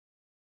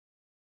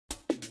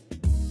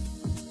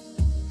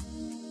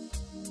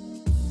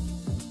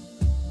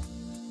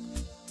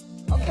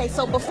Okay,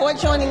 so before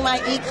joining my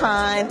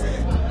econ,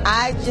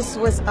 I just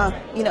was,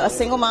 a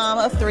single mom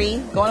of 3,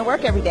 going to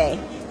work every day,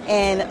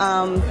 and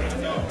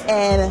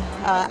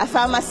I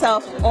found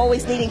myself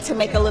always needing to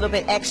make a little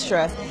bit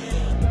extra,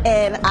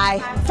 and I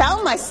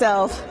found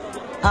myself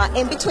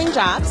in between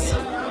jobs,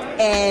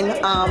 and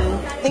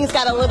things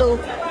got a little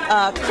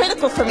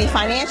critical for me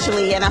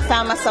financially, and I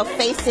found myself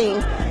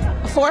facing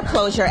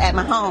foreclosure at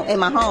my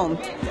home.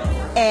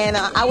 And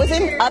I was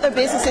in other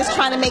businesses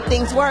trying to make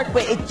things work,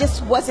 but it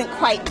just wasn't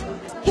quite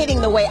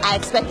hitting the way I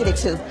expected it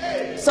to.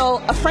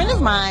 So a friend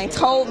of mine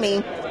told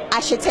me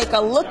I should take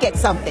a look at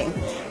something.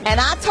 And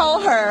I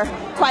told her,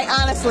 quite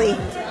honestly,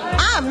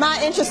 I'm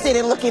not interested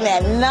in looking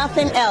at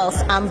nothing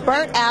else. I'm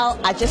burnt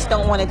out. I just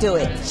don't want to do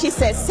it. She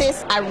said,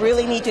 sis, I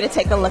really need you to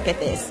take a look at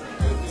this.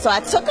 So I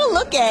took a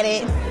look at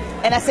it.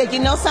 And I said, you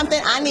know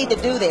something, I need to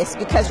do this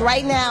because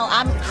right now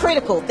I'm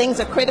critical.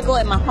 Things are critical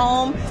at my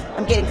home.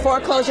 I'm getting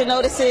foreclosure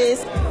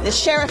notices. The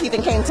sheriff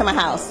even came to my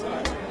house.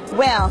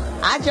 Well,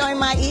 I joined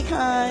my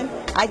econ.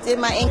 I did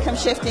my income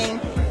shifting.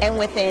 And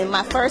within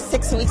my first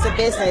 6 weeks of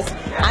business,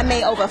 I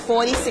made over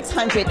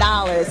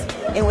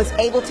 $4,600 and was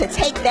able to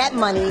take that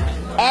money,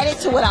 add it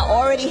to what I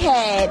already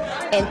had,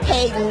 and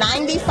paid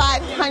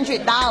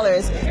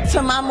 $9,500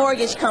 to my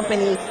mortgage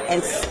company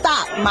and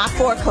stopped my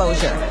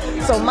foreclosure.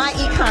 So my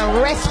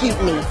econ rescued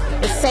me.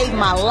 It saved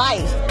my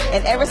life.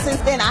 And ever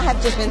since then, I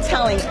have just been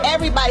telling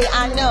everybody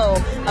I know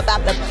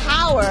about the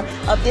power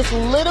of this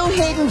little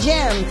hidden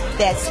gem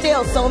that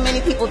still so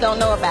many people don't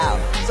know about.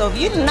 So if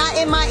you're not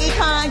in my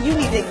econ, you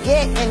need to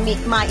get in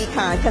my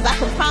econ, because I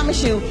can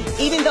promise you,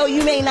 even though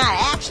you may not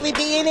actually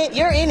be in it,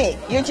 you're in it.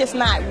 You're just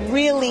not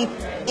really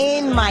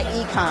in my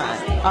econ,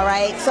 all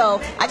right?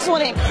 So I just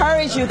want to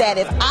encourage you that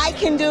if I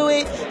can do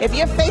it, if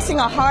you're facing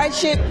a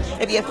hardship,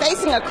 if you're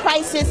facing a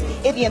crisis,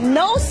 if you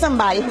know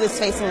somebody who is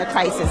facing a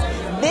crisis,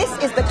 this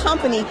is the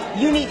company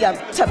you need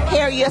to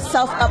pair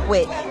yourself up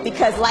with,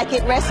 because like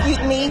it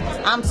rescued me,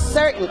 I'm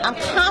certain, I'm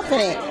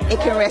confident it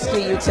can rescue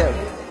you too.